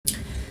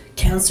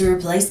Cancer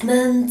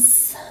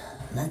replacements.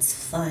 Let's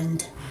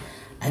find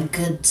a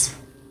good...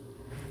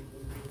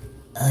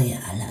 Oh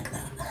yeah, I like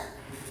that.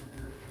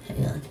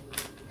 Hang on.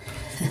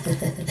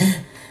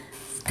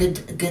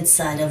 good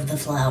side of the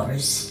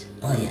flowers.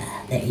 Oh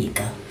yeah, there you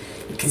go.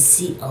 You can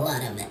see a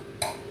lot of it.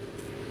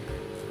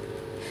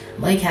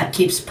 My cat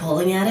keeps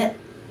pulling at it,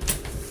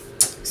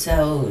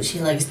 so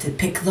she likes to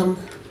pick them.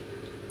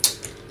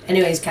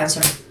 Anyways,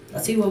 Cancer,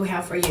 let's see what we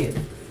have for you.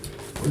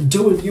 We're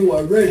doing you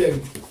a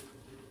reading.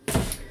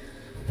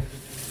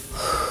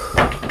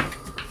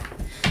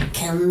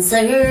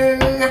 Cancer.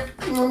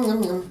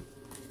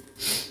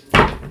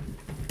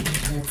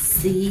 Let's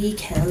see,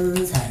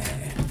 Cancer.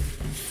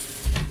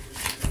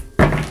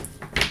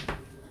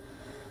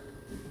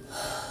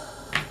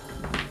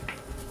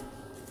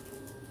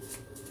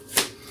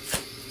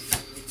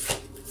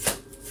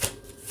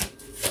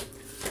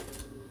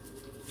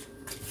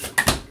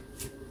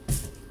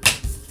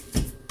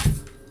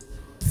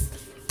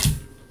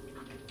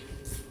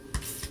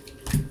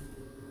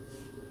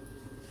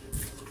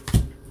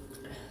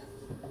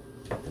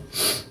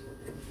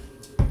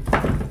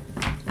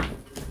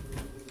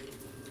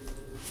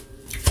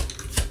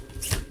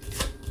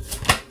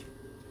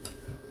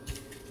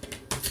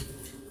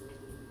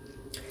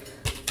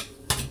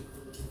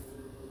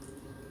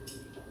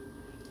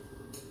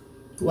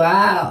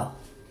 Wow.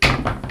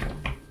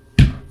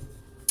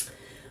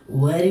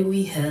 What do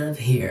we have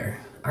here?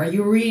 Are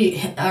you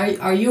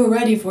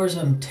ready for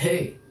some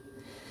tea?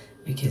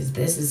 Because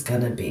this is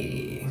gonna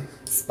be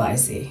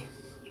spicy.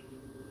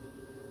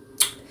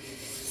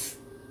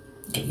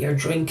 Get your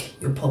drink,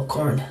 your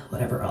popcorn,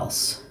 whatever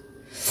else.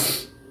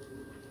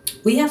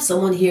 We have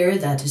someone here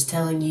that is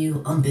telling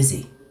you, I'm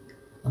busy.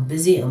 I'm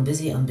busy, I'm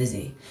busy, I'm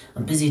busy.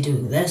 I'm busy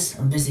doing this,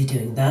 I'm busy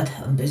doing that,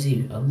 I'm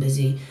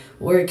busy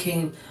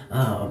working.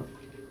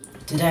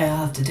 Today I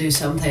have to do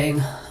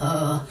something.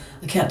 I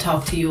can't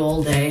talk to you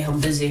all day,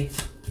 I'm busy.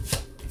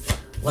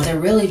 What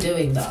they're really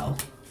doing though,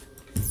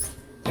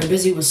 they're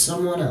busy with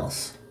someone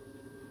else.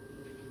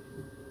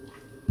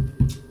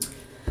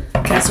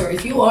 Cancer,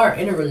 if you are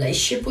in a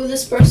relationship with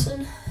this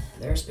person,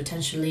 there's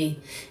potentially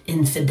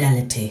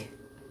infidelity.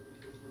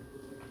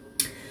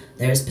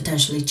 There's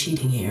potentially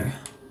cheating here.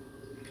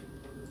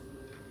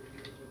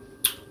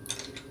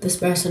 This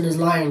person is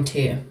lying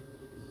to you.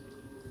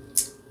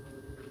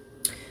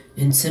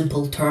 In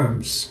simple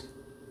terms.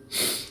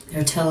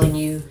 They're telling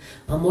you,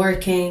 I'm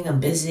working, I'm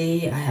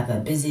busy, I have a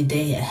busy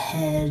day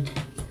ahead.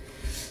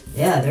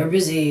 Yeah, they're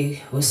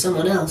busy with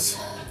someone else.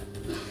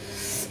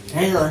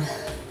 Hang on.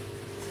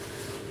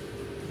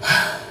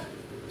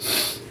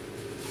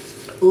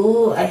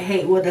 Ooh, I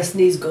hate when the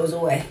sneeze goes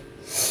away.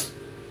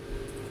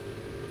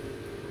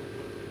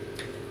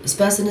 This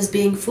person is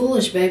being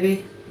foolish,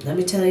 baby. Let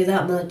me tell you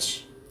that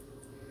much.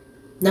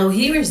 Now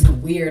here is the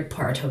weird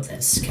part of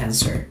this,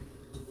 Cancer.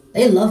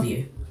 They love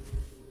you,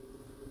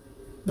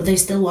 but they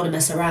still want to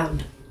mess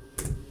around.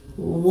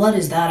 What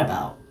is that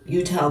about?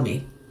 You tell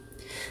me.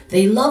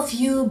 They love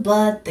you,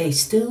 but they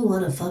still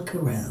want to fuck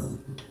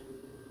around.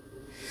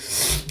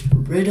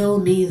 Riddle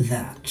me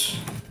that.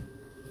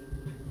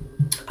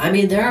 I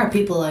mean, there are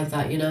people like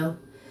that, you know.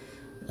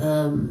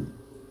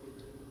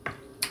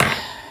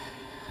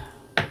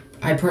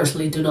 I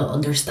personally do not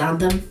understand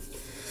them.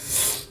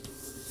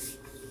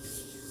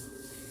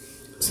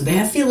 So they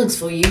have feelings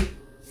for you.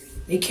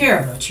 They care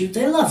about you.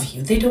 They love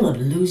you. They don't want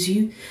to lose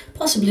you.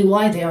 Possibly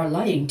why they are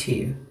lying to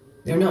you.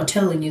 They're not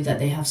telling you that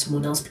they have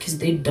someone else because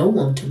they don't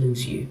want to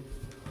lose you.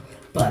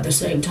 But at the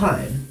same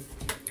time,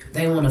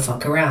 they want to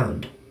fuck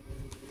around.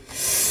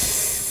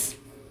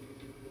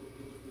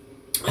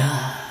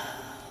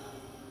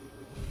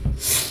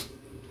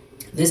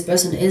 This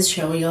person is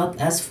showing up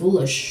as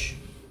foolish.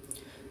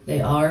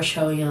 They are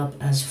showing up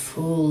as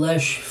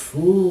foolish.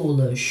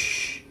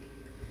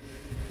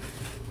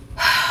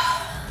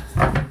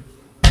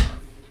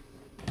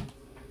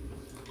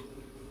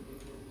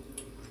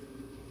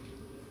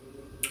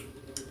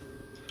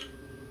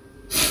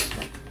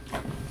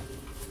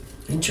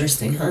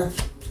 Interesting, huh?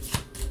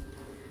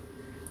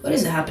 What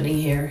is happening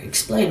here?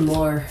 Explain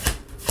more.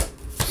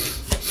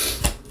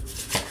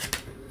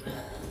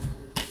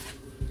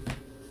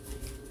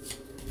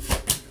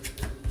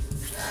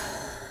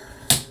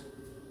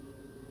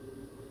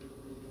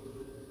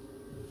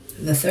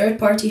 The third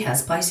party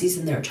has Pisces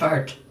in their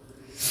chart.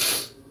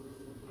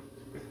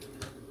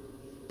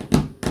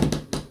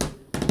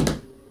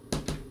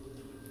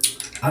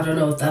 I don't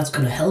know if that's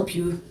going to help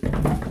you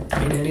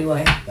in any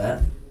way,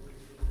 but...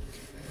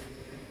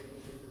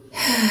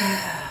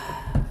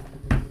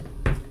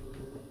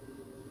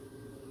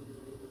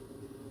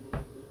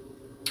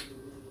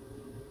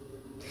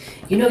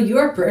 You know,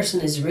 your person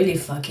is really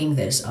fucking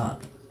this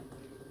up.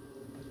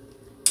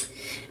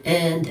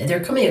 And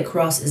they're coming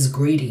across as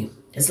greedy.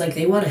 It's like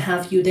they want to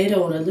have you, they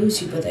don't want to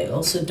lose you, but they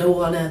also don't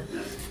want to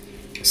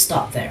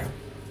stop there.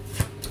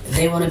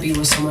 They want to be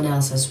with someone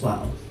else as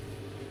well.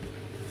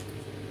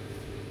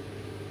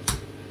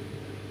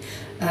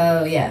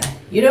 Oh yeah.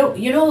 You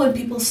know when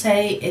people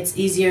say it's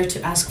easier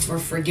to ask for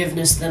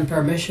forgiveness than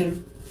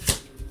permission?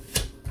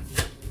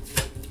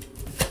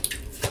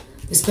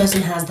 This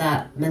person has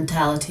that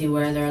mentality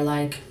where they're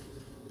like,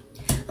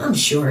 I'm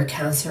sure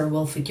Cancer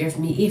will forgive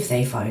me if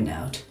they find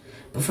out.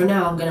 But for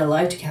now, I'm gonna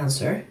lie to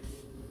Cancer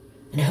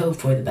and hope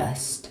for the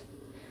best.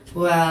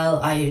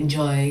 Well, I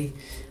enjoy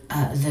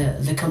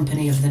the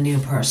company of the new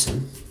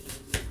person.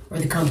 Or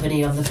the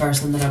company of the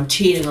person that I'm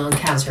cheating on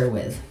Cancer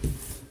with.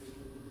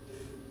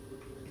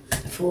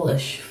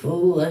 Foolish,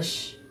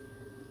 foolish.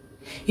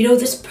 You know,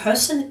 this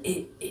person,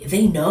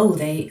 they know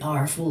they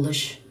are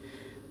foolish.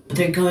 But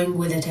they're going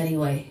with it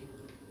anyway.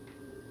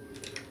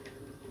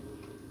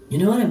 You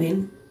know what I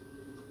mean?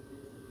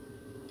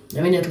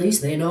 I mean, at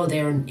least they know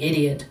they're an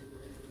idiot.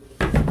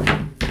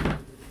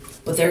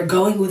 But they're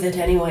going with it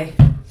anyway.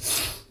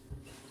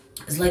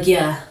 It's like,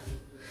 yeah,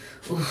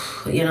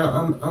 oof, you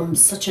know, I'm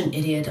such an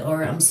idiot,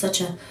 or I'm such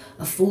a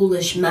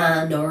foolish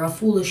man or a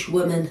foolish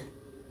woman.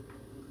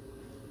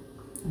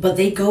 But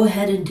they go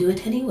ahead and do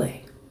it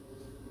anyway.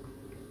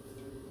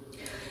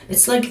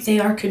 It's like they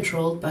are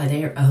controlled by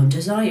their own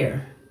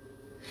desire.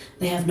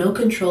 They have no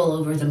control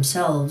over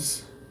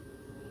themselves.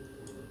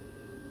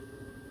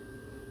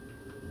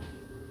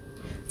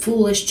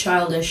 Foolish,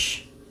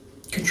 childish,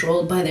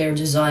 controlled by their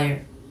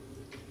desire.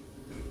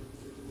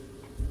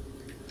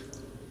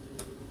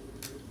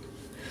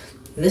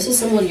 This is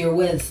someone you're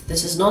with.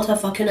 This is not a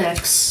fucking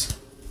ex.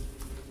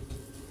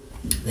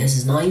 This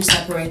is not you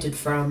separated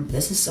from.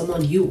 This is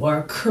someone you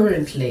are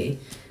currently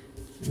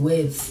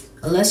with.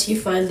 Unless you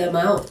find them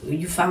out,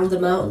 you found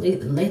them out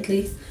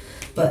lately.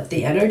 But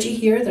the energy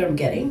here that I'm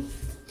getting,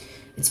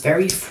 it's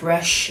very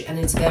fresh and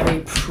it's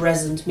very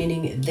present,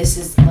 meaning this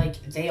is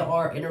like they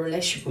are in a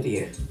relationship with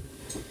you.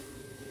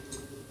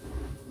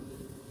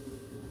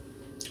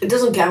 It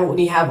doesn't count when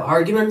you have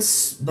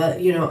arguments,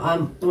 but you know,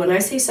 when I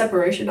say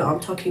separation, I'm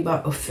talking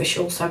about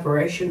official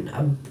separation,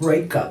 a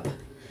breakup,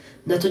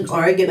 not an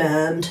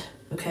argument,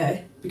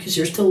 okay? Because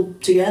you're still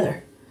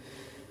together.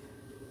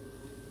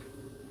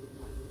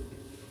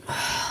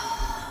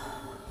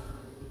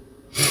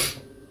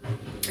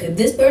 If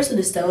this person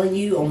is telling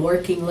you, I'm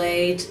working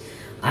late,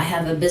 I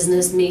have a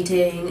business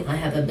meeting, I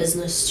have a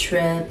business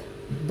trip,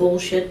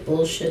 bullshit,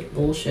 bullshit,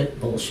 bullshit,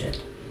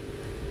 bullshit.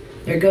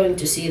 They're going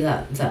to see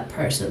that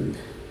person,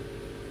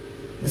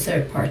 the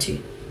third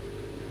party.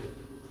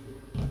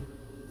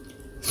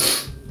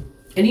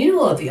 And you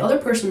know what? The other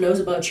person knows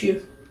about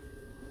you.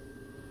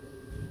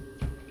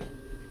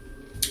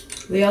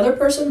 The other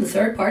person, the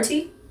third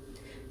party,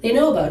 they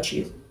know about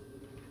you.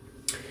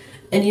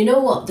 And you know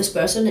what this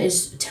person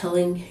is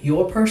telling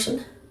your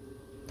person?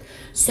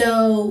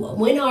 So,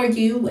 when are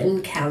you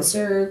and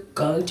Cancer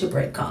going to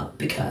break up?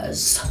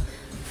 Because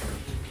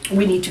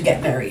we need to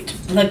get married.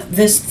 Like,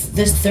 this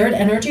third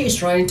energy is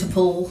trying to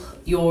pull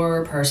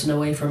your person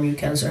away from you,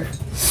 Cancer.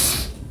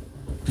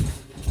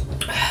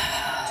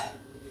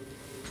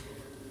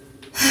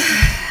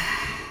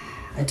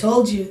 I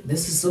told you,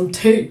 this is some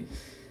tea,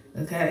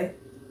 okay?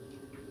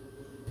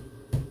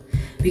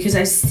 Because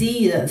I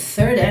see that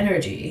third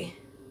energy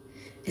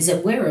is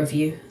aware of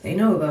you. They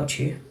know about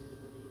you.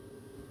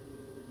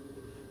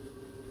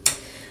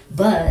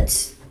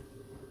 But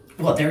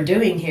what they're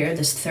doing here,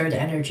 this third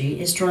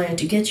energy, is trying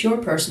to get your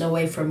person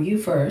away from you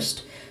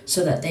first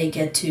so that they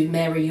get to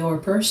marry your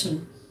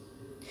person.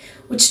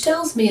 Which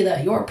tells me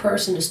that your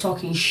person is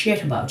talking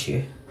shit about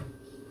you.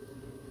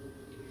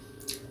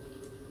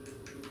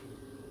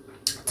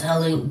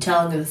 Telling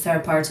the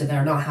third party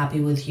they're not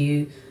happy with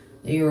you,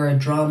 that you're a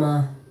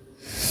drama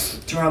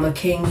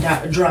king,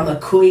 drama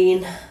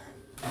queen.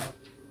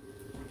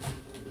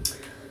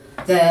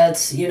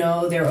 That, you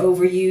know, they're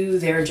over you,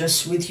 they're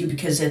just with you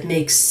because it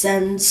makes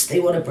sense, they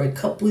want to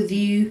break up with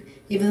you,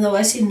 even though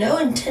I see no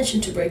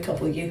intention to break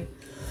up with you.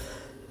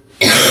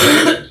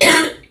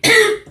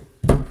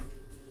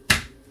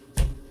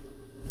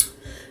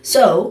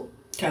 So,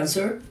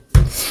 Cancer,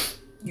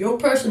 your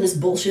person is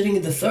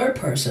bullshitting the third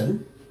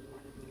person,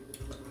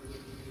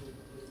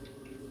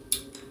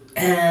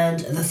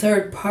 and the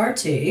third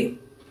party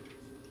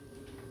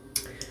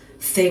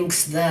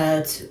thinks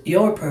that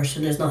your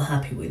person is not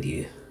happy with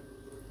you.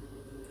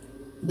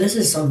 This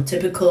is some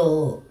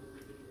typical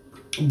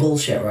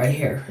bullshit right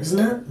here, isn't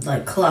it?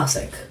 Like,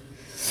 classic.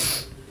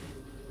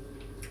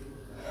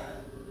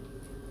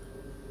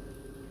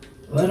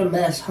 What a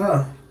mess,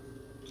 huh?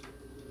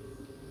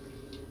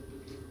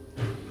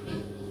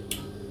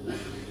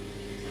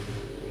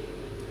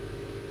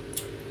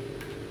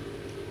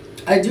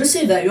 I do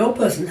see that your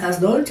person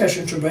has no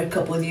intention to break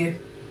up with you.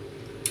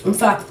 In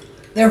fact,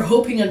 they're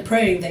hoping and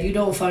praying that you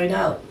don't find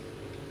out.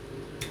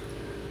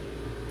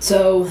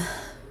 So,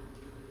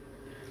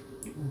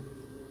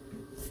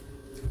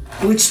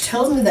 which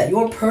tells me that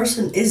your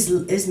person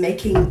is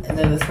making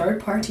the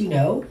third party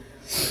know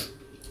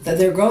that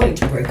they're going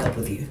to break up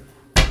with you.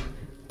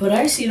 But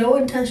I see no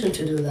intention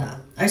to do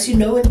that. I see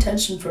no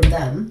intention from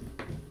them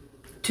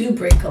to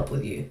break up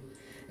with you.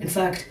 In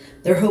fact,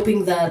 they're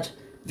hoping that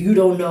you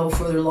don't know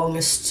for the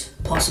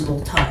longest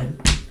possible time.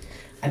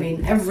 I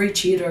mean, every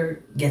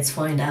cheater gets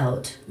found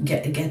out,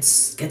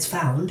 gets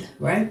found,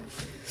 right?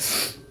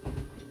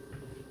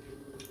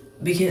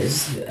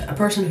 Because a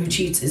person who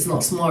cheats is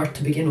not smart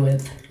to begin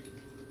with.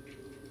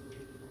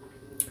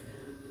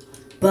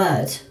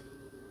 But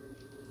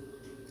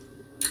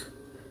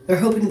they're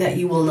hoping that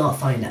you will not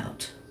find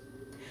out.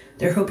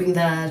 They're hoping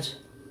that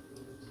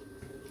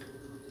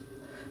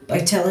by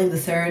telling the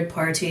third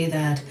party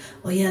that,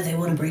 oh yeah, they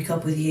want to break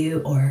up with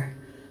you or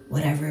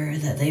whatever,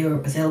 that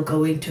they're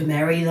going to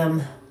marry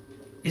them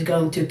is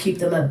going to keep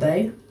them at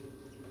bay.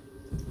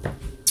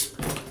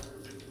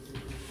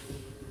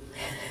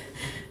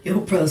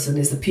 Your person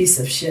is a piece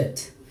of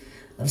shit.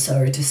 I'm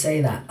sorry to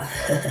say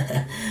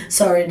that.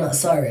 Sorry, not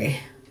sorry.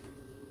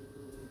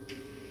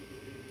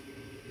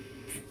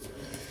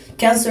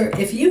 Cancer,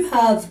 if you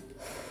have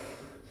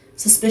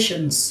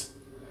suspicions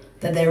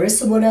that there is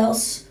someone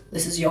else,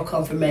 this is your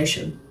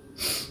confirmation.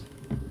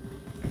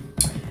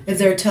 If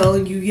they're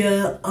telling you,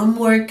 yeah, I'm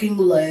working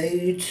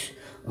late,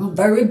 I'm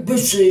very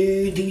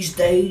busy these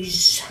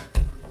days.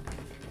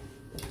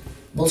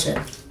 Bullshit.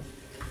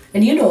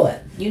 And you know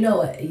it. You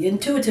know it.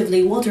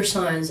 Intuitively, water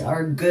signs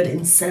are good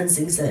in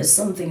sensing that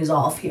something is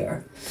off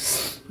here.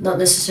 Not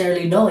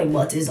necessarily knowing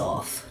what is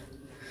off.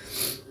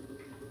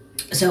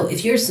 So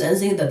if you're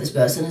sensing that this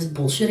person is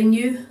bullshitting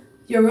you,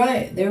 you're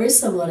right. There is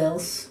someone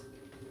else.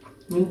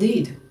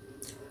 Indeed.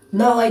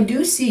 Now, I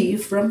do see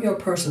from your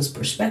person's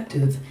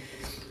perspective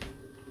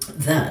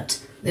that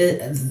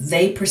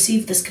they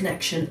perceive this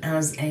connection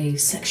as a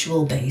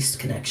sexual-based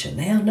connection.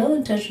 They have no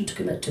intention to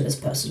commit to this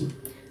person.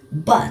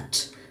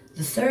 But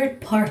the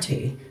third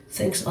party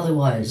thinks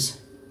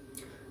otherwise.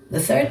 The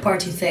third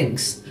party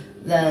thinks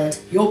that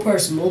your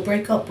person will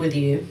break up with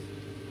you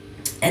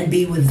and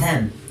be with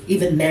them,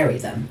 even marry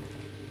them.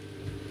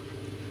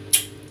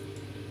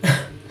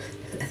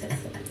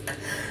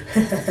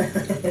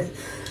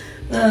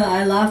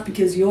 I laugh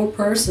because your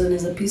person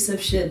is a piece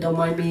of shit. Don't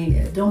mind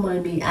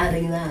me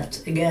adding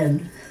that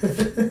again.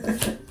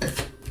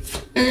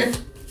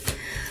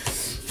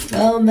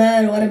 Oh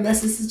man, what a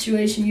messy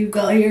situation you've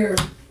got here.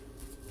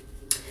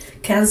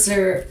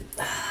 Cancer,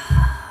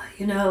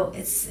 you know,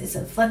 it's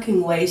a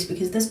fucking waste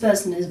because this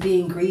person is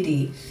being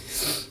greedy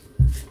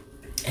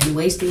and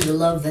wasting the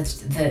love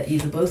that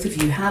either both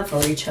of you have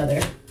for each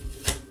other.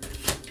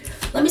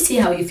 Let me see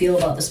how you feel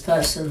about this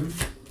person.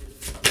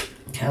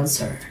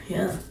 Cancer,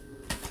 yeah.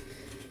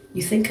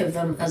 You think of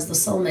them as the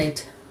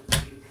soulmate.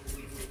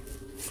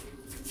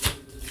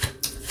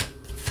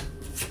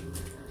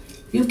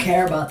 You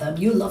care about them.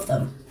 You love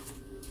them.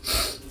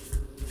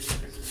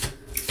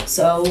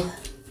 So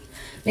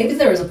maybe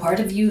there is a part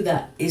of you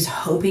that is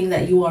hoping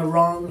that you are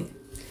wrong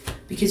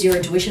because your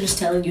intuition is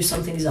telling you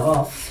something is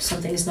off,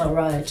 something is not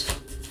right.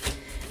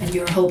 And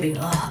you're hoping,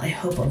 oh, I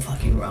hope I'm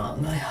fucking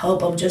wrong. I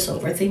hope I'm just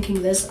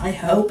overthinking this. I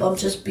hope I'm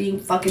just being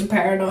fucking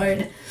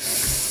paranoid.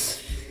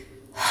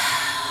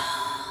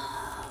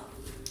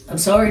 I'm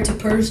sorry to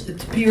pierce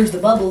the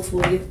bubble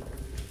for you.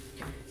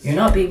 You're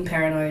not being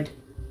paranoid.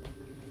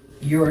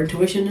 Your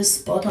intuition is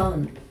spot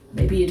on.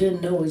 Maybe you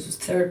didn't know it was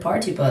third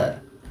party,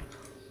 but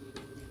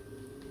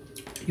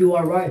you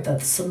are right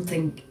that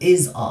something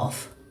is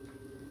off.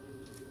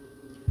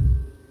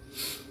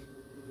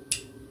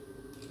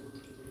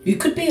 You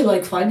could be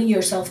like finding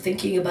yourself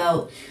thinking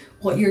about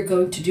what you're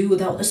going to do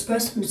without this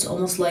person. It's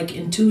almost like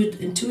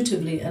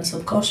intuitively and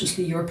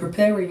subconsciously you're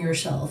preparing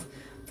yourself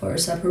for a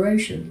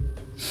separation.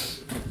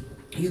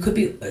 You could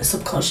be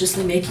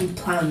subconsciously making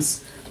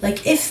plans.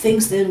 Like, if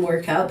things didn't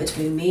work out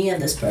between me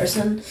and this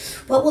person,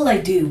 what will I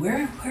do?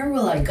 Where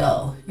will I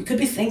go? You could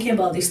be thinking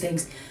about these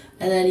things,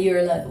 and then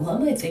you're like, why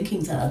am I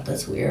thinking that?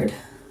 That's weird.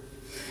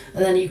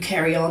 And then you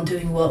carry on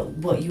doing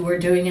what you were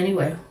doing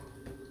anyway.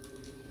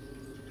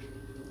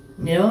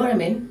 You know what I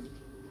mean?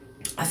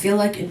 I feel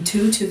like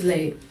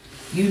intuitively,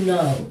 you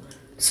know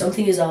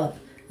something is up,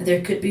 and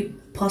there could be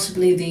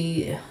possibly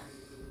the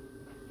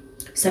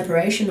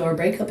separation or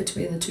breakup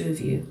between the two of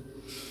you.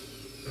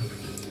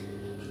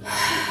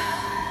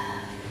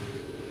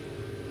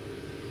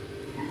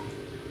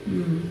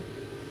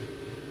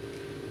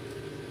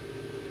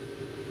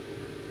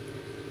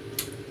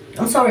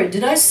 I'm sorry,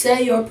 did I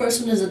say your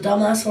person is a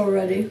dumbass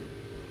already?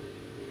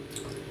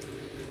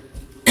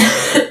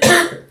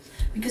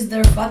 Because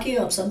they're fucking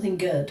up something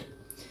good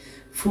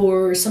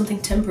for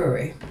something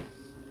temporary.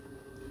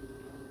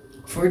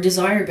 For a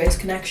desire-based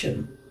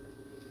connection.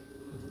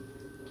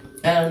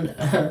 And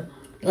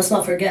let's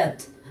not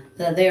forget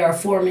that they are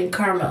forming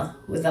karma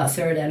with that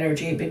third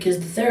energy, because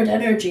the third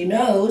energy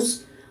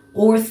knows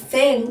or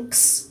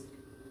thinks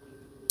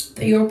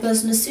that your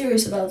person is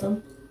serious about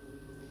them.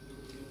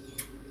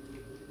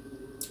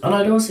 And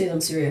I don't see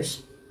them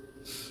serious.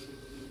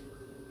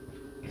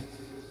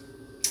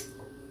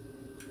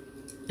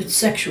 It's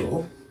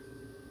sexual.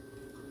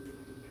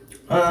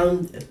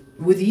 And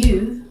with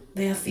you,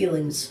 they have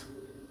feelings.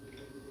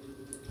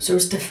 So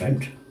it's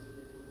different.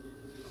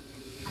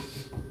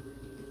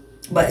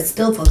 But it's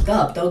still fucked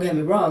up, don't get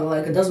me wrong.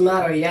 Like, it doesn't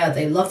matter, yeah,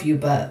 they love you,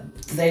 but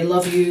they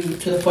love you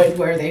to the point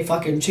where they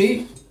fucking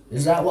cheat?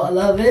 Is that what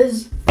love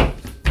is?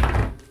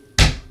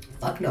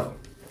 Fuck no.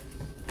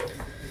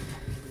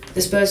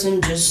 This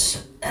person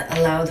just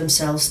allow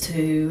themselves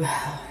to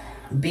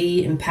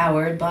be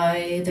empowered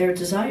by their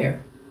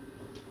desire.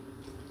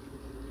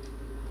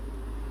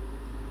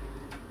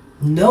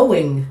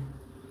 Knowing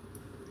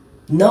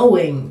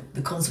knowing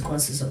the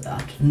consequences of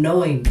that,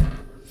 knowing.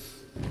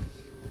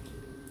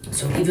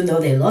 So even though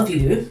they love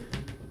you,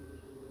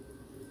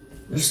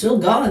 they're still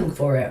going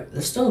for it.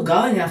 They're still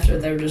going after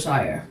their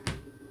desire.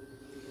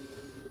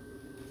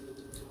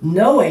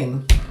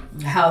 Knowing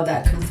how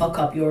that can fuck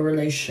up your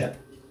relationship.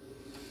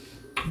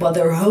 But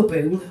they're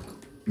hoping,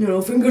 you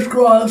know, fingers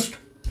crossed,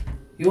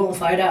 you won't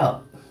find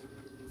out.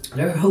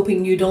 They're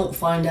hoping you don't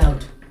find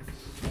out.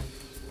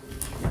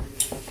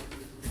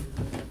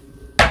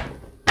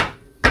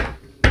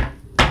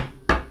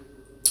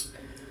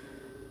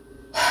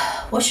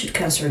 What should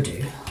Cancer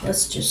do?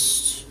 Let's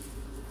just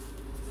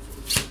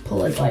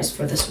pull advice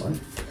for this one.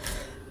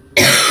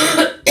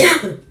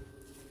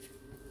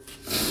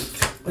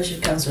 What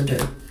should Cancer do?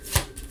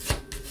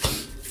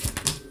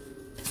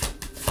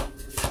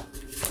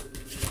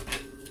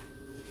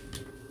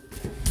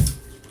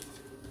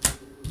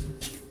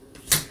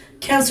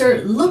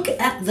 Cancer, look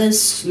at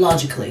this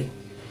logically.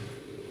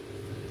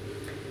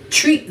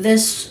 Treat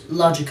this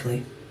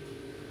logically.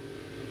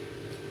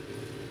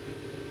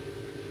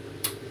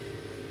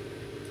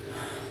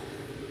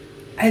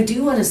 I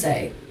do want to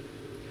say,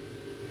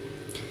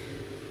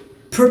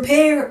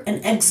 prepare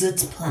an exit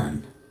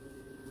plan.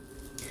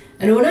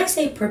 And when I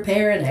say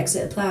prepare an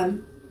exit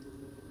plan,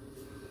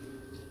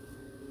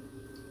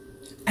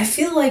 I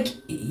feel like,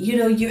 you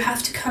know, you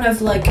have to kind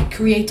of like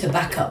create a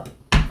backup.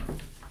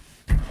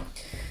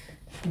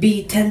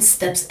 Be 10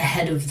 steps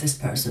ahead of this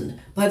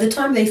person. By the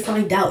time they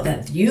find out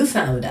that you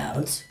found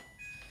out,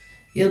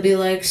 you'll be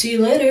like, see you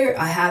later.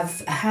 I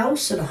have a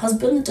house and a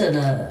husband and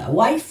a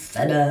wife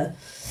and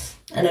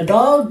a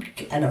dog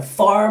and a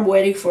farm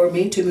waiting for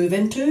me to move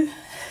into.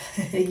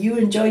 You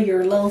enjoy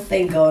your little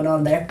thing going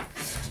on there.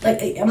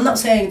 Like, I'm not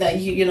saying that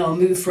you know,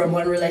 move from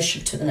one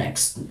relationship to the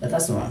next. But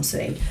that's not what I'm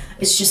saying.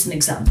 It's just an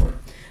example.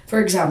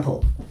 For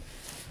example,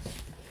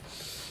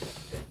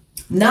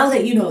 now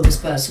that you know this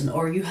person,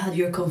 or you had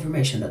your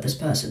confirmation that this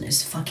person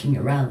is fucking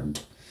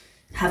around,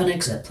 have an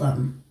exit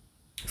plan.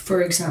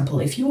 For example,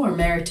 if you are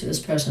married to this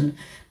person,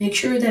 make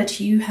sure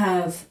that you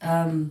have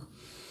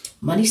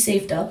money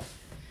saved up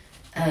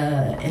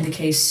in the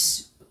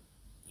case,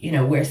 you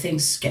know, where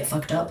things get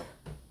fucked up.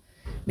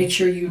 Make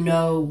sure you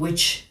know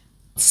which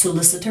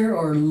solicitor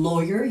or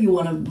lawyer you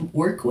want to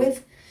work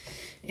with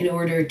in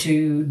order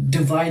to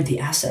divide the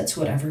assets,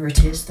 whatever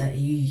it is that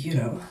you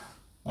know.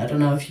 I don't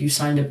know if you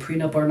signed a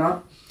prenup or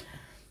not.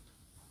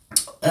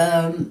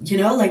 You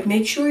know, like,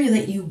 make sure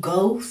that you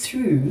go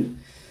through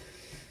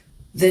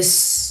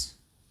this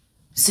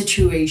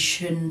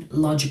situation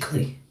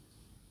logically.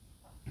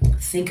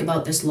 Think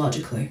about this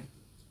logically.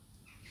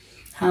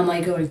 How am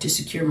I going to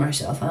secure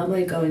myself? How am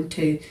I going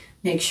to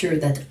make sure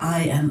that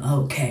I am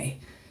okay?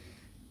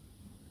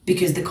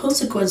 Because the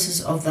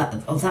consequences of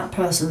that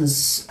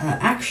person's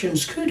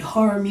actions could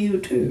harm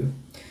you too.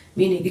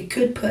 Meaning it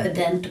could put a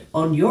dent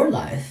on your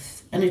life.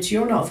 And it's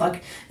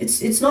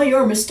not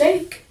your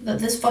mistake that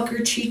this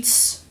fucker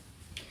cheats.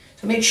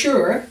 So make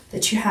sure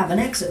that you have an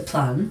exit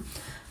plan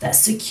that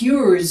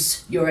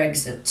secures your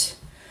exit.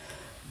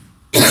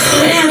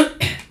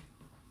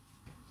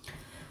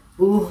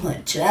 Ooh,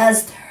 my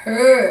chest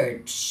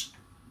hurts.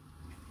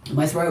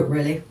 My throat,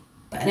 really.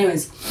 But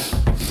anyways.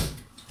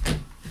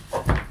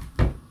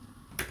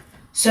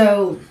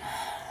 So,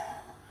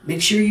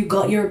 make sure you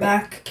got your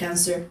back,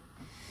 Cancer.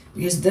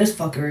 Because this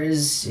fucker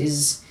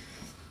is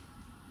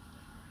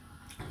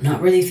not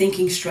really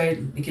thinking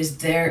straight, because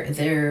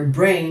their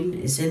brain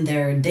is in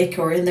their dick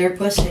or in their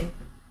pussy.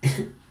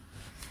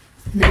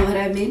 Know what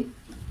I mean?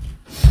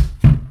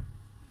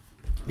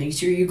 Make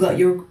sure you got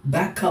your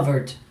back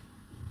covered.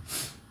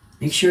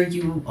 Make sure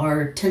you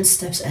are 10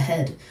 steps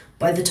ahead.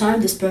 By the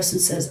time this person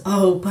says,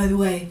 oh, by the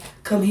way,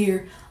 come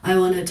here, I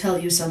want to tell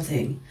you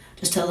something.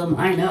 Just tell them,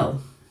 I know.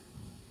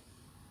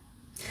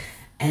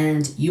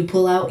 And you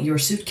pull out your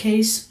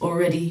suitcase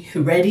already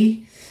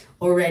ready,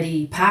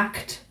 already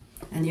packed.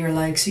 And you're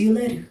like, see you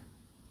later.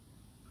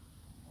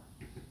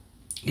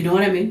 You know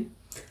what I mean?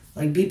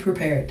 Like, be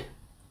prepared.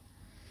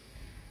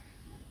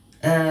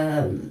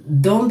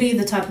 Don't be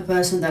the type of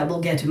person that will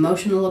get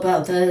emotional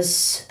about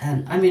this.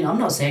 And I mean, I'm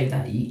not saying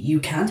that you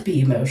can't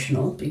be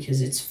emotional,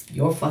 because it's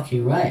your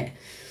fucking right.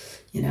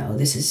 You know,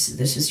 this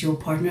is your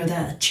partner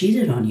that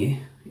cheated on you,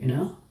 you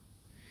know?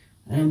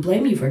 I don't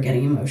blame you for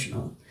getting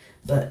emotional.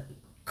 But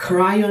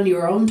cry on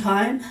your own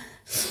time.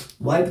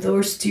 Wipe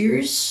those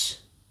tears.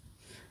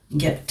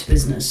 Get to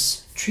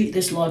business. Treat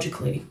this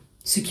logically.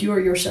 Secure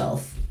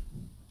yourself.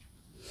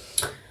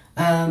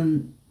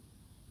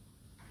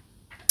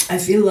 I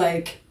feel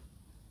like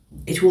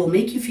it will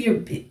make you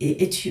feel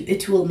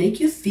it will make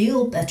you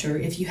feel better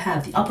if you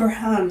have the upper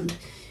hand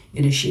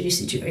in a shitty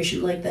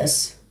situation like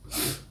this.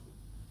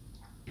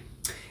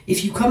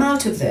 If you come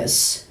out of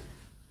this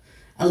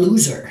a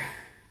loser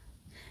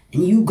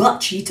and you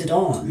got cheated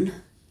on,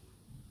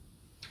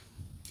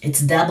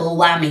 it's double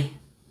whammy.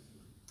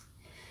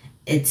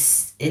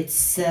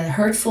 It's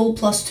hurtful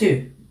plus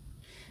 2.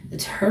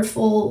 It's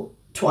hurtful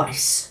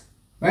twice,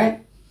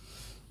 right?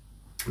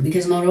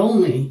 Because not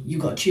only you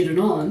got cheated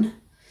on,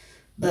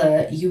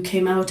 but you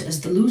came out as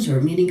the loser,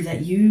 meaning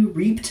that you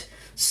reaped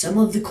some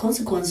of the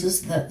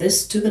consequences that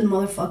this stupid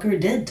motherfucker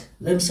did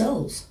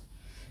themselves,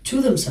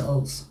 to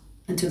themselves,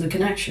 and to the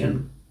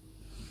connection.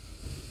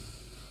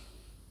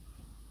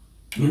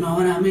 You know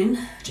what I mean?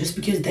 Just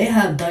because they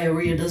have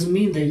diarrhea doesn't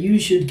mean that you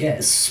should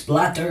get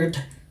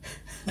splattered.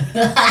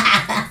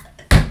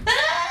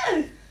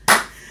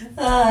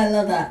 Oh, I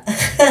love that.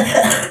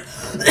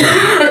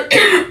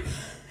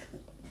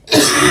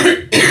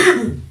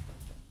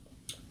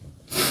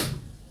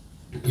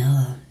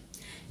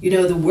 You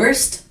know, the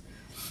worst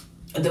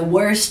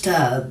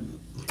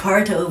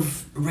part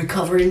of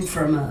recovering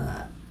from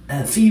a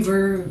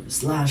fever /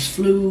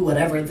 flu,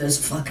 whatever this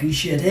fucking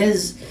shit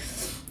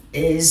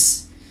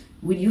is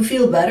when you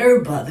feel better,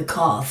 but the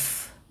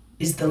cough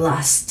is the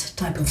last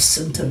type of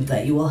symptom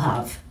that you will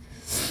have.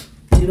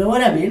 Do you know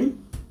what I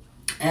mean?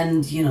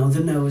 And, you know, the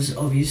nose,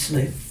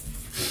 obviously.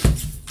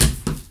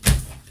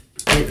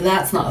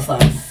 That's not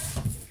fun.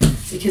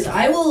 Because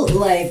I will,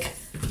 like,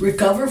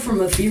 recover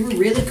from a fever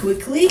really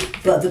quickly,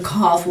 but the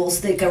cough will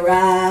stick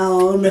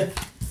around.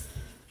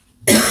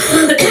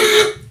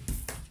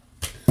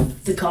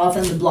 The cough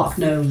and the blocked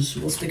nose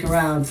will stick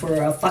around for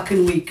a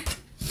fucking week.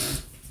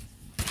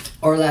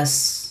 Or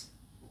less.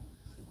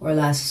 Or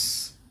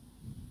less.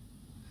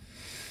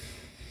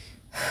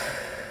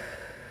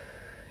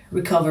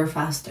 Recover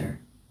faster.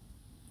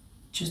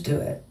 Just do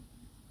it.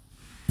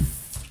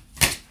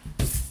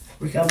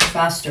 Recover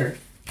faster.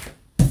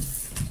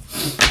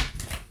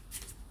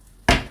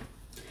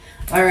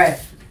 All right.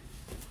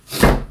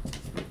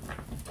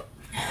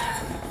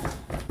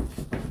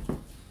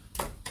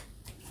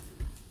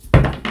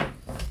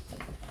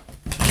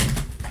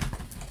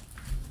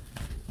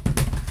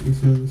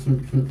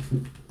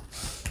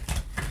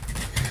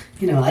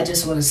 You know, I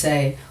just want to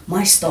say,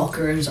 my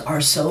stalkers are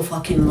so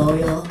fucking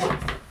loyal.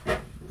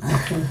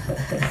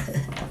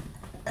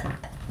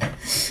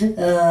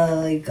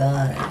 Oh my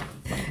god.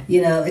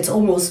 You know, it's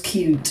almost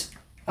cute.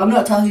 I'm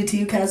not talking to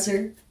you,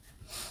 Cancer.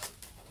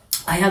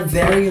 I have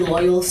very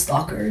loyal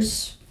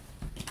stalkers.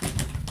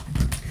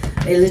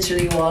 They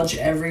literally watch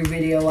every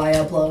video I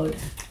upload.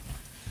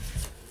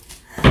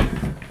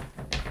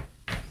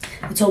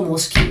 It's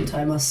almost cute,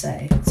 I must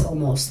say. It's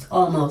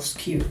almost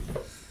cute.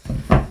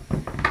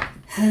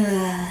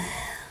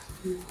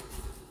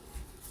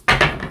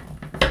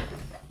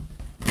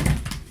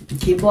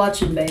 Keep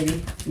watching,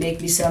 baby.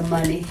 Make me some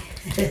money.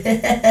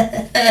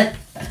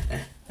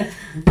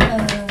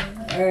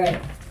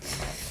 Alright.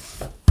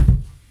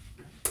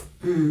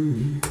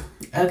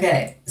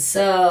 Okay,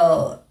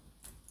 so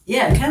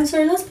yeah,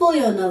 Cancer, let's pull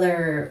you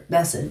another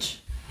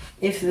message.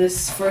 If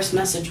this first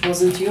message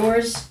wasn't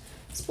yours,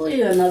 let's pull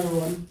you another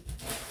one.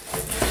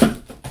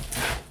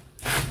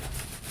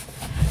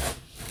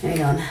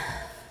 Hang on.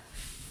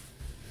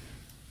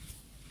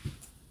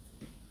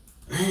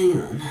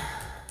 Hang on.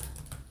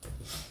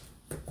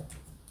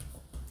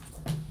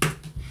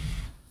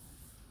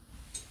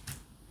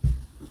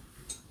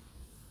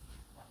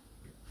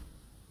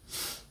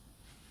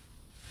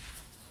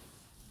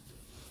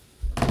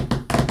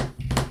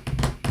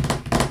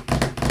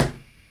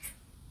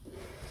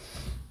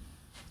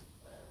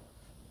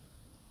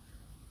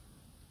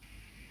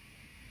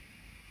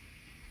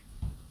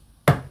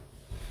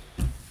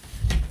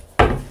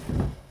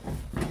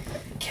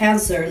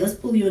 Cancer, let's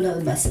pull you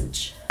another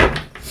message.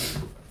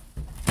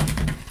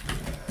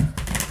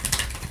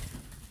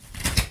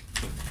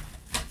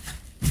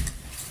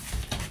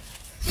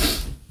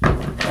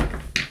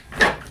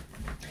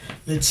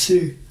 Let's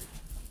see.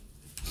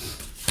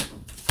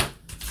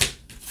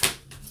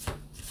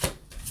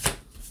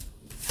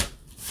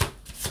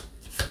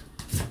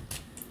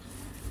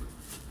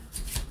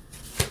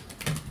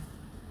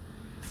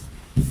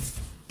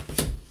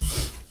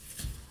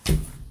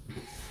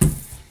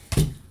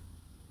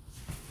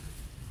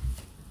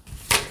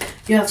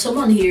 You have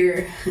someone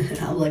here,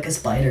 I'm like a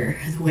spider,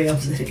 the way I'm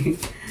sitting. You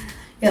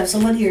have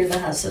someone here that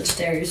has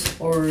Sagittarius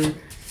or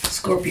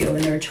Scorpio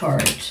in their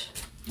chart,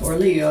 or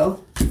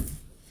Leo.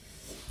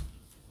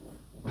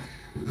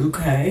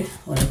 Okay,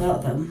 what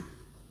about them?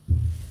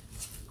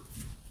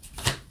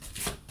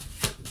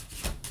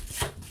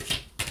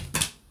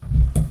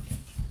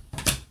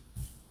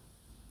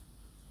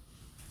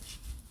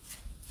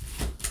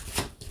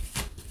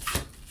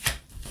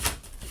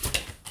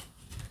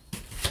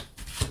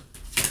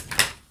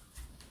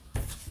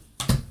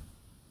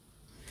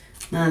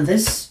 Man,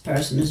 this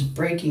person is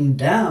breaking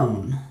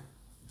down.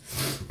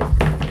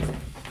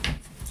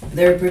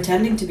 They're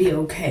pretending to be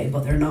okay,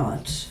 but they're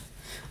not.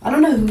 I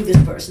don't know who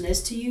this person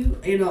is to you.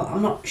 You know,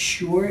 I'm not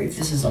sure if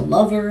this is a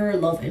lover,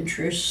 love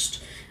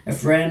interest, a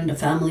friend, a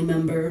family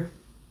member.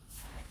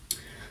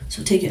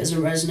 So take it as it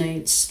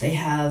resonates. They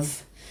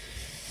have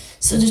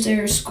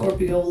Sagittarius,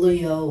 Scorpio,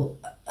 Leo,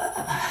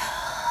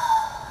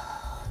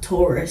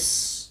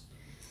 Taurus.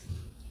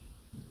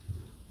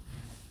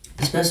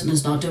 This person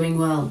is not doing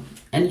well.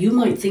 And you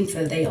might think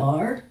that they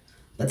are,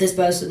 but this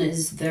person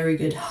is very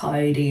good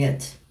hiding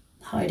it.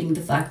 Hiding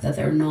the fact that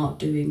they're not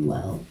doing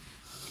well.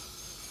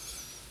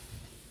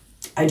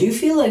 I do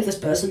feel like this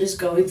person is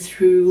going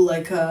through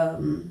like a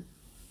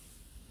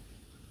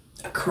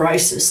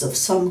crisis of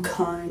some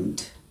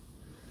kind.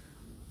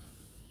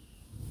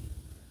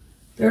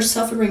 They're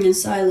suffering in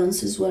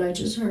silence is what I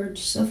just heard.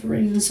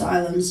 Suffering in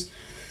silence.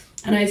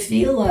 And I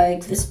feel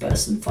like this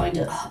person finds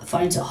it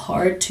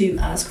hard to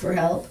ask for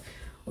help,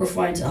 or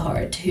finds it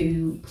hard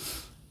to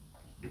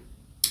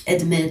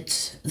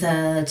admit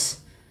that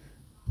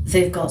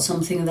they've got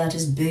something that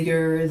is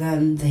bigger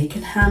than they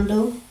can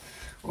handle,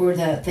 or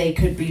that they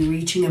could be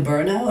reaching a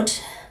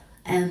burnout,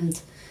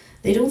 and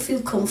they don't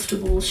feel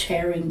comfortable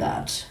sharing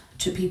that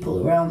to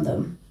people around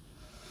them.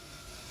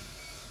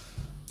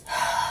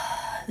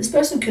 This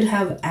person could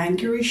have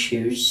anger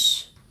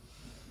issues.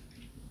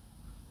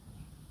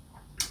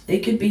 They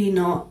could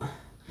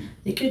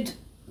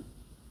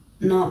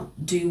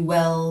not do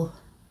well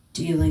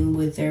dealing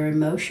with their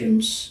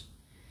emotions,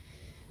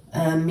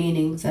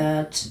 meaning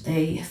that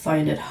they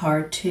find it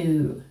hard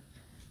to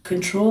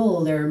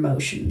control their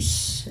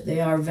emotions. They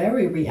are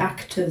very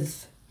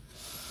reactive.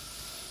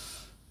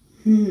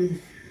 I'm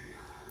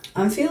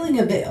feeling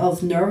a bit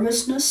of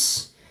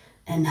nervousness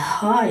and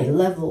high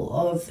level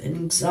of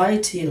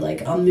anxiety.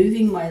 Like I'm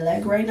moving my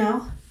leg right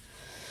now,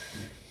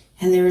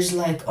 and there's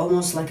like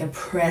almost like a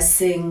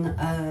pressing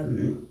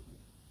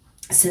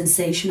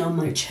sensation on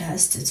my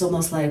chest. It's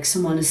almost like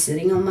someone is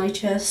sitting on my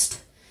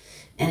chest,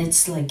 and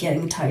it's like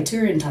getting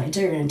tighter and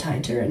tighter and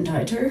tighter and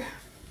tighter.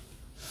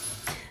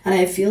 And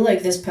I feel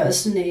like this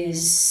person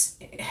is,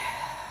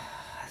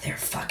 they're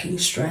fucking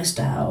stressed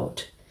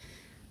out.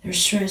 They're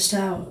stressed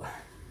out.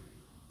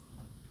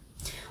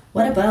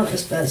 What about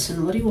this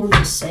person? What do you want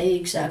to say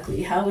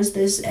exactly? How is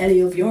this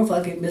any of your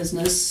fucking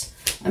business?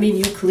 I mean,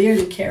 you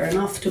clearly care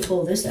enough to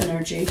pull this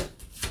energy.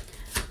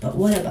 But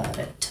what about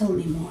it? Tell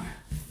me more.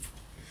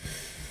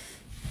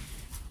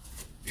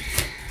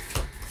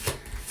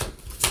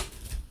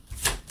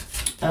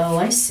 Oh,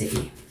 I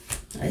see.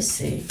 I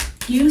see.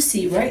 You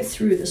see right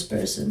through this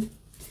person.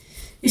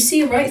 You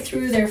see right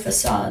through their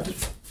facade.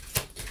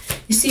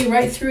 You see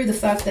right through the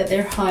fact that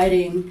they're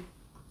hiding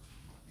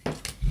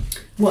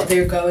what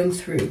they're going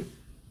through.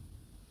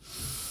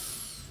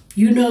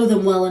 You know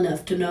them well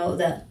enough to know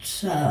that,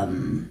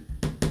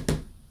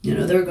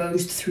 they're going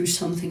through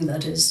something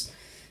that is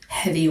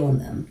heavy on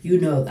them. You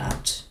know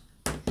that.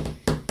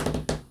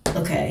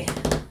 Okay.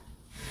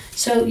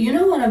 So, you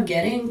know what I'm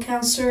getting,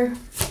 Cancer?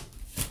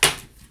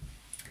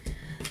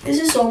 This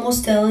is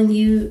almost telling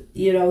you,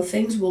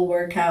 things will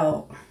work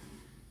out.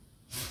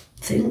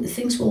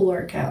 Things will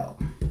work out.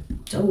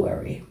 Don't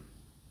worry.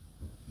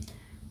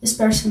 This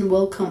person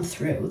will come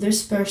through.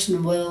 This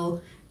person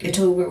will get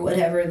over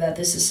whatever that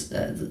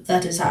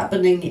is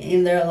happening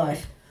in their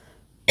life.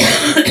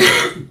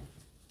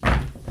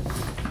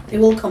 They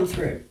will come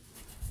through.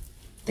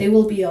 They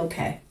will be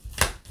okay.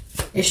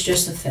 It's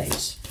just a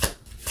phase.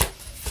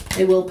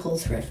 They will pull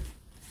through.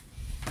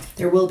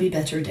 There will be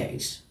better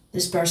days.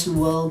 This person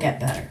will get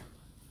better.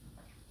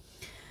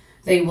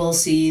 They will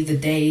see the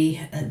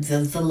day,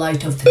 the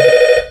light of the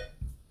day.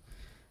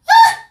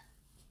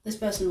 This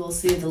person will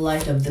see the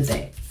light of the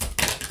day.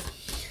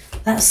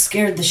 That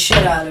scared the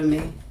shit out of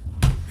me.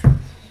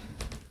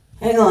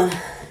 Hang on.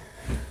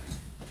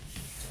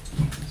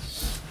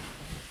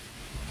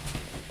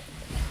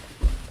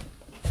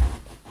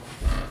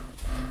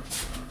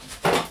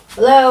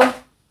 Hello?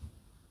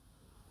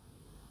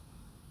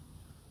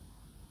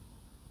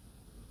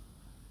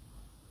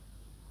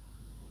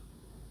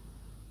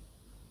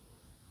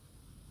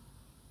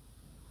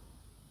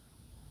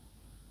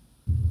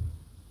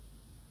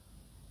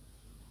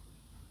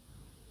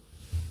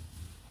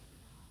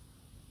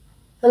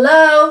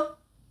 Hello?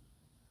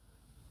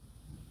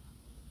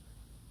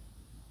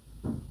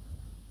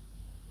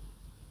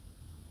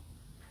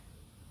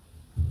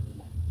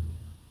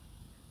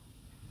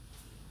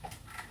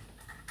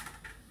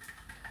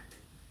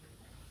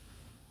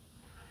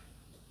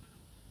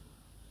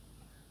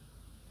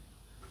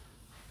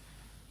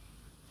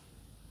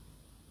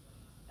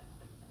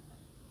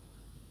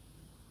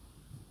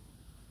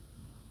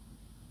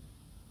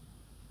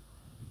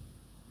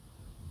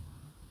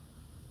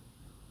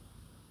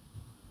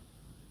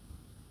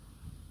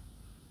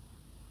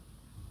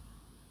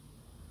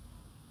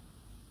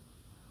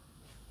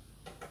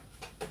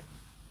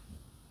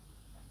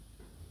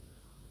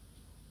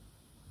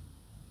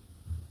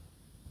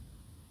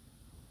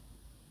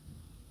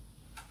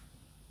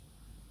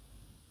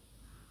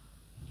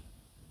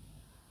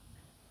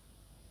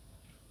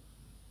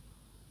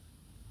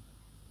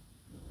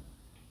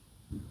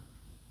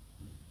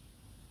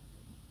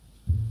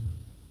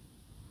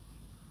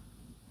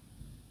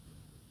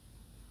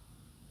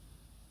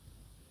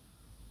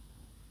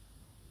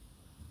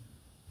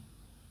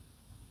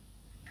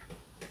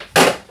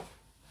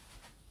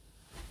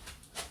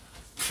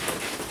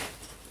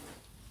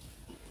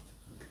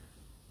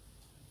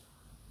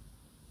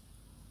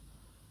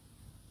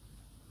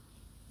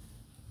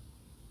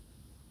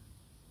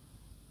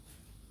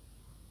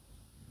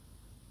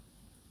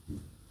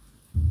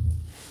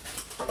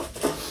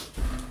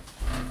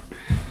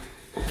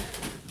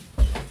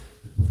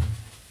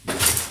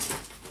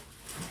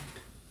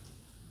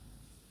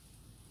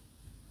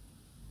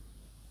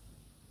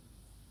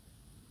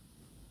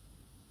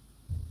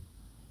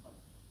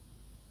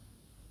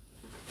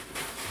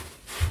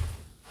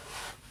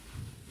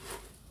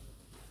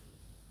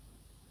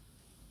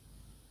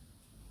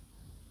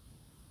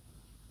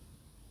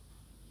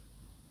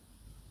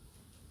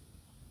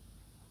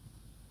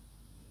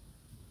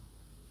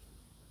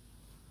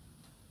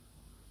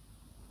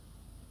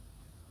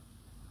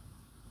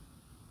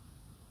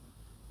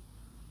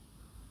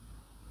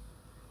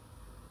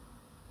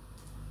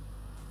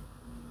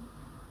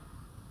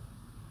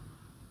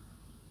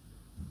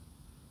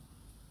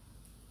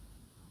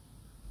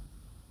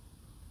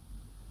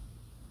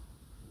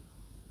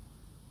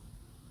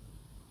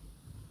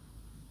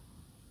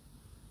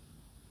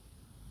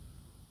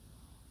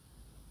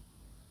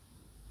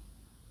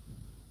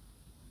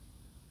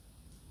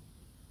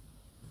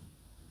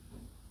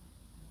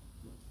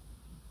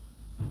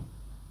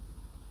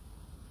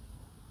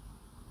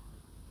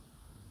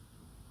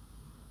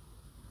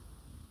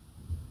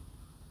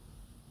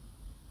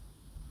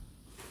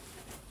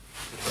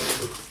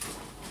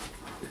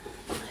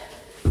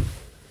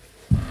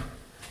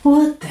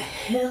 What the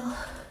hell?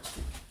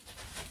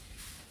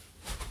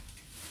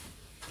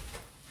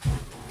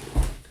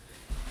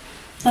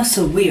 That's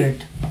so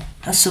weird.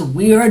 That's so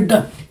weird.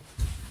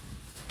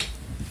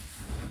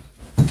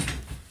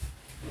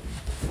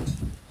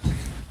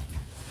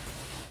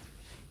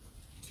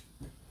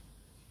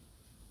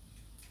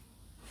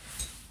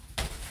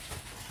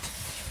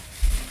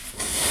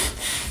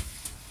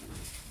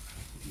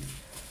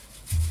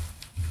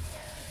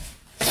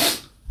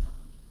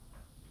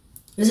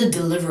 There's a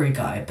delivery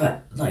guy,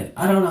 but like,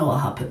 I don't know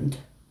what happened.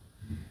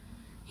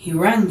 He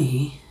rang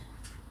me,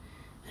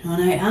 and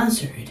when I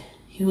answered,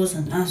 he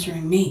wasn't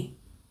answering me.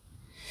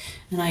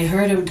 And I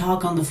heard him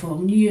talk on the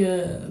phone,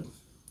 yeah,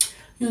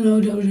 you know,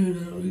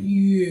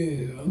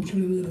 yeah.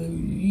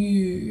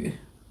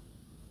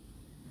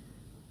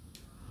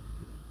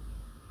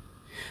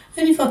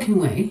 Any fucking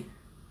way.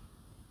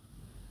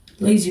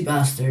 Lazy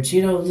bastards.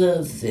 You know,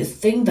 the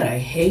thing that I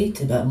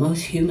hate about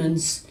most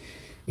humans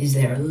is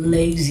their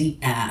lazy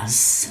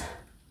ass.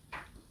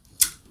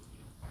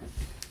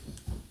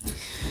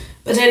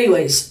 But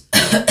anyways,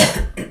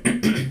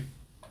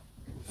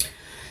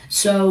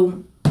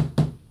 so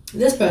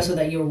this person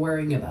that you're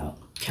worrying about,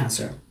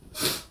 Cancer,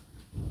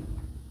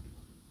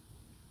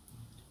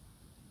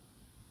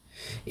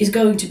 is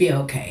going to be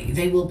okay.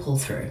 They will pull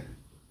through.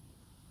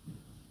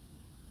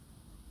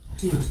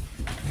 Yeah.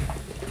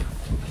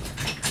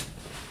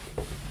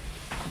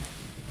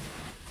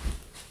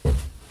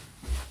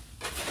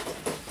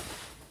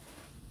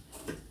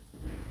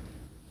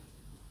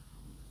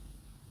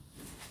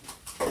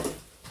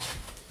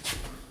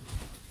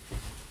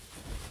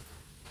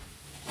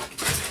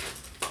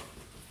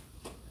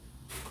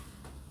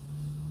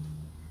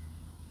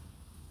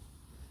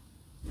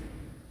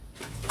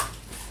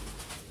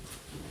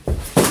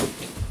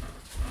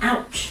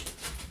 Ouch.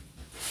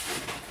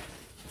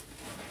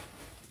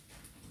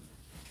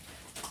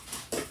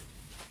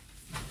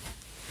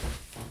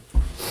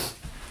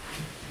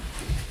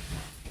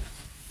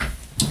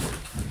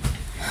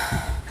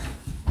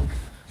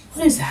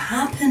 What is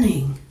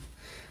happening?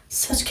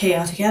 Such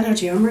chaotic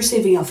energy. I'm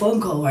receiving a phone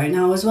call right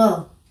now as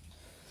well.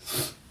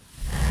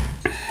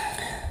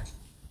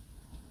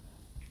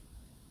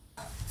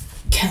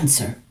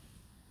 Cancer.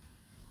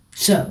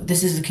 So,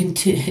 this is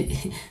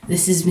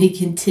this is me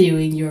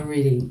continuing your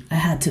reading. I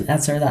had to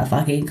answer that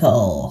fucking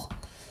call.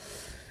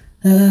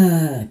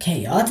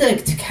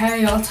 Chaotic to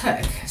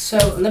chaotic.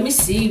 So, let me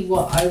see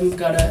what I'm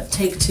gonna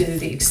take to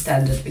the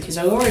extended, because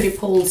I already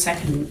pulled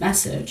second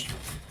message.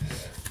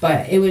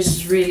 But it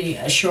was really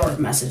a short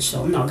message,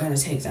 so I'm not gonna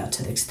take that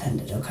to the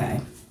extended, okay?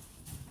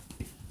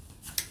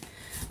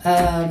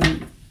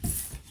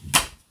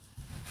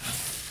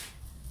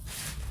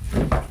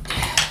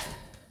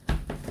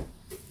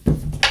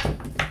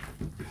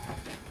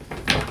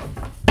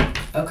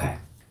 Okay.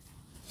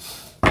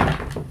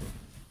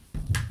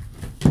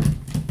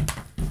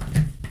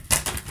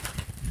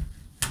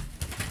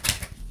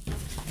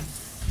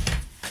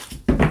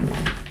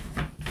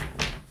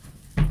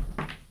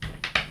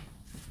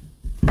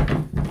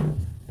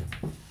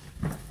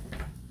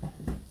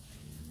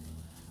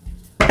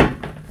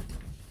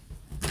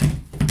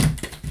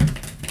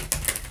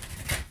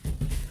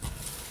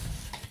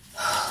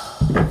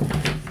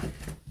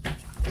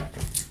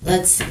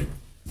 Let's see.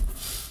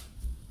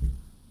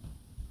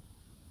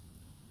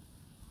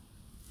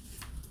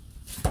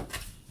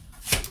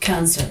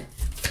 Cancer.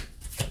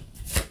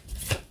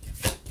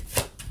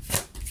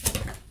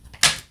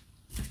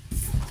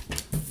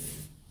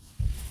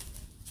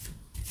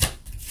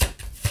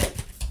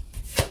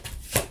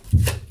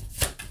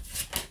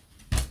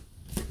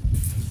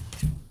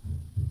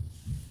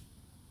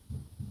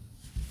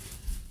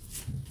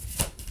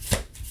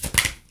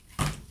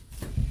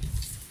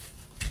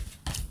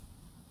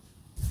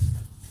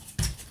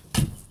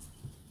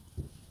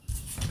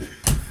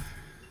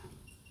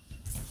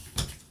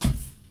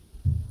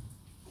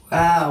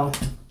 Wow.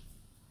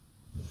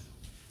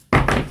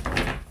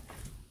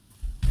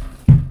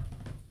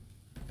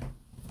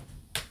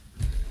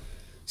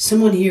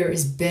 Someone here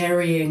is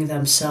burying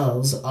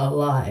themselves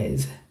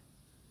alive.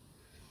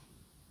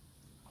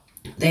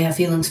 They have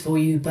feelings for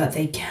you, but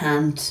they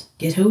can't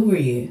get over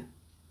you.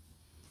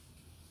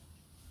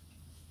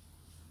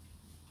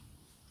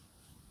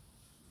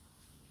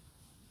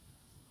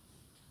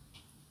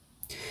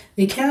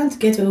 They can't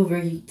get over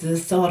the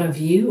thought of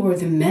you or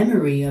the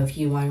memory of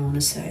you, I want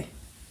to say.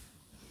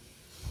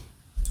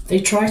 They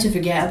try to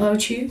forget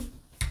about you,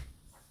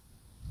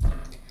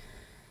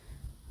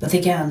 but they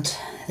can't.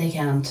 They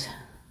can't.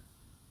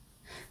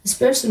 This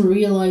person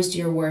realized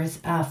your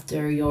worth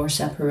after your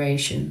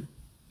separation.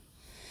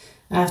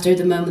 After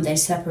the moment they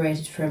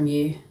separated from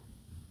you.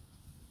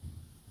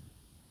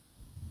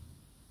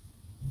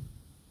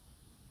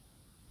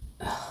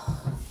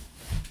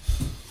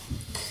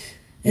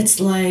 It's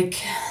like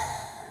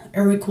it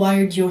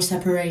required your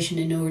separation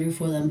in order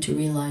for them to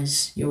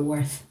realize your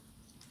worth.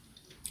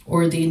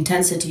 Or the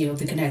intensity of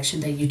the connection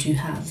that you two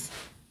have.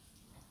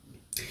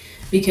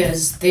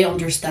 Because they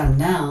understand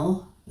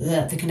now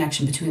that the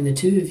connection between the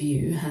two of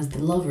you has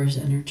the lover's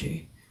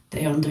energy.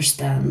 They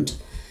understand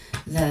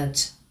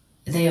that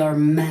they are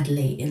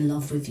madly in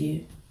love with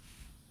you.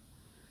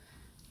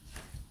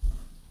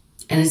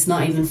 And it's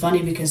not even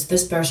funny because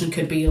this person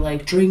could be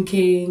like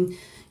drinking,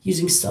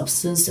 using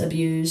substance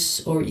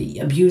abuse, or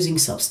abusing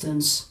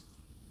substance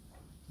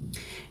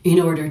in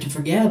order to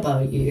forget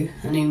about you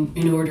and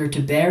in order to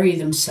bury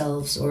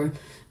themselves or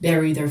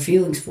bury their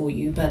feelings for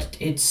you. But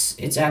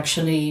it's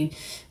actually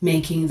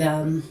making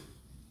them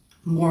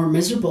more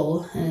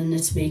miserable, and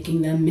it's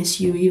making them miss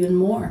you even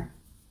more.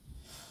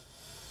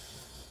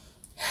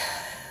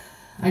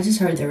 I just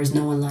heard there is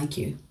no one like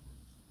you.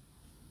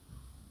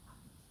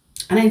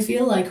 And I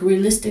feel like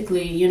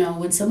realistically, you know,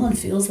 when someone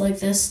feels like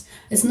this,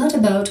 it's not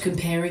about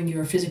comparing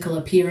your physical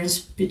appearance,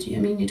 but I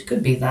mean, it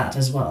could be that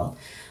as well.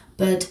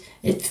 But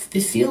it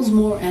feels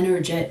more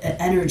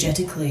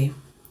energetically.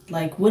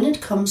 Like when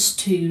it comes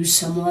to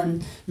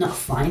someone not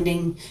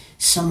finding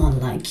someone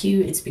like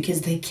you, it's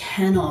because they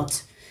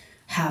cannot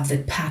have the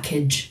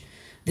package,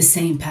 the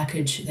same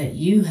package that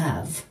you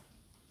have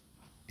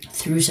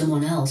through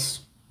someone else.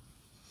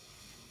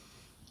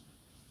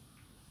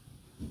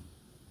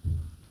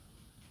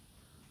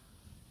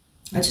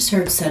 I just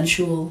heard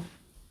sensual.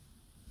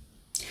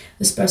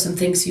 This person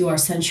thinks you are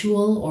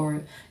sensual,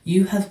 or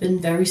you have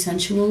been very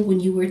sensual when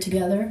you were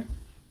together.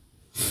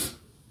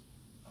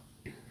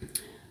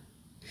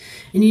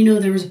 And you know,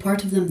 there is a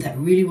part of them that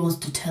really wants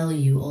to tell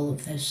you all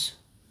of this.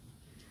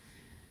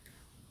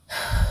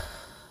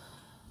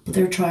 But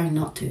they're trying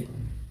not to.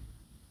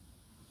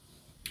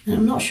 And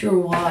I'm not sure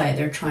why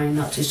they're trying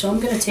not to. So I'm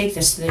going to take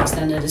this to the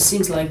extent that it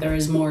seems like there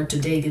is more to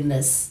dig in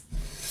this.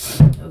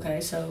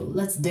 Okay, so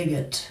let's dig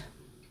it.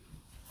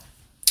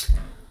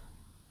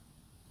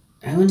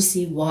 I want to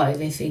see why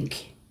they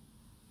think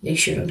they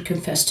shouldn't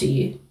confess to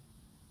you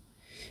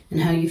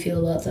and how you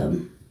feel about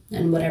them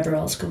and whatever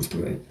else comes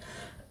through.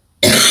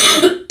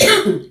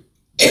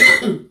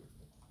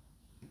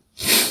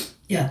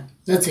 Yeah,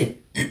 that's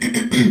it.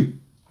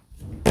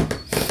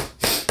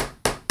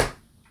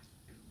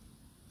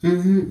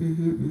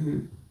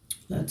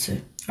 That's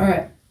it. All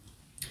right.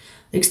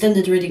 The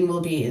extended reading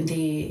will be in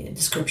the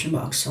description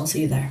box. I'll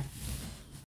see you there.